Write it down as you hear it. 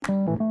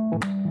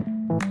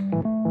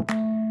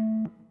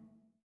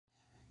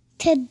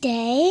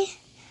Today,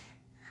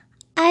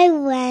 I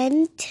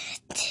went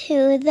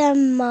to the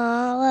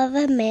Mall of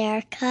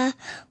America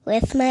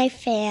with my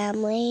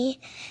family.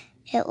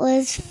 It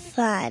was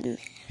fun,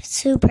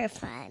 super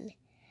fun.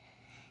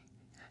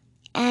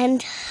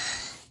 And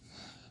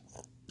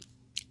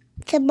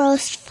the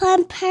most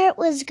fun part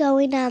was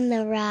going on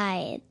the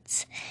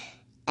rides.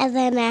 And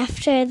then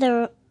after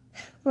the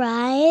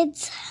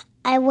rides,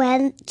 I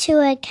went to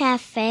a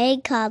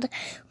cafe called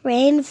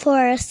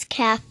Rainforest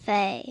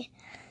Cafe.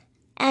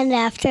 And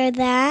after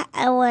that,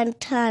 I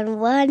went on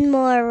one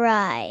more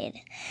ride.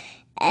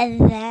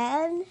 And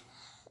then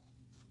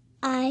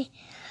I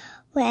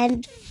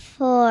went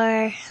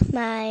for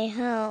my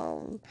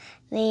home.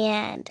 The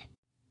end.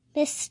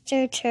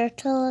 Mr.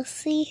 Turtle,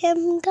 see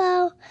him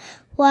go,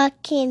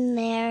 walking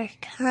there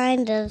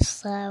kind of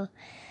slow.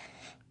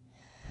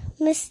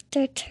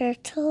 Mr.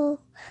 Turtle,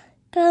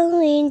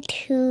 going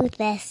to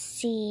the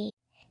sea.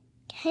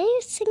 Can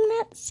you sing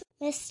that song?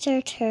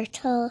 Mr.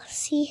 Turtle,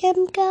 see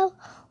him go,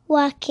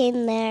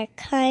 walking there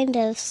kind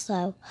of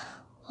slow.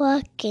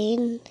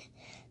 Walking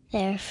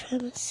there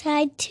from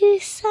side to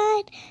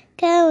side,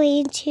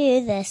 going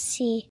to the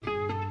sea.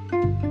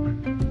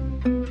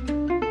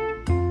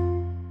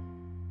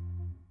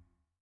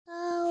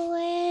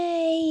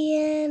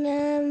 Away in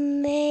a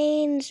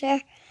manger,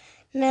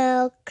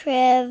 no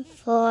crib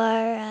for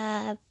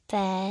a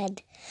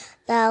bed.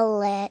 The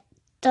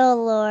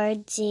little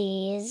Lord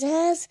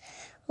Jesus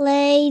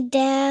lay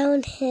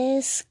down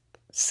his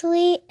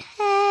sweet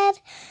head.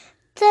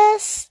 The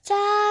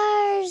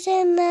stars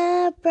in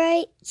the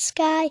bright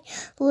sky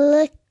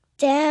looked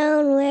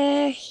down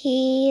where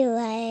he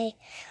lay.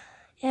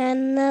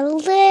 And the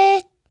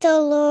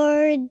little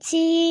Lord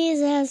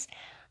Jesus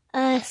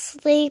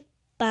asleep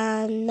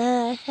on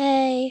the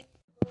hay.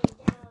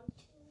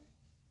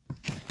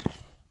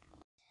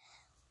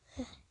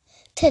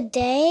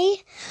 Today,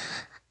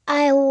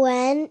 I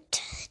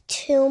went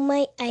to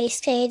my ice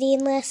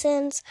skating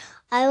lessons.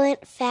 I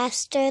went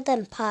faster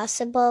than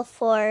possible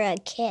for a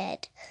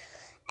kid.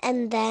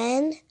 And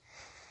then,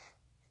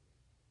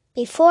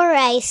 before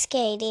ice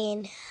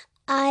skating,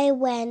 I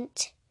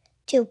went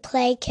to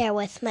play care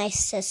with my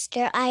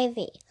sister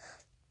Ivy.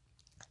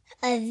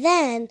 And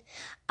then,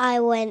 I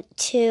went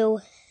to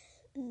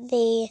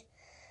the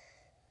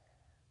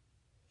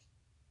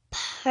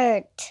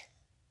part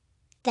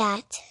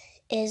that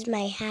is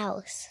my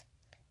house.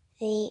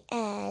 The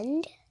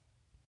end.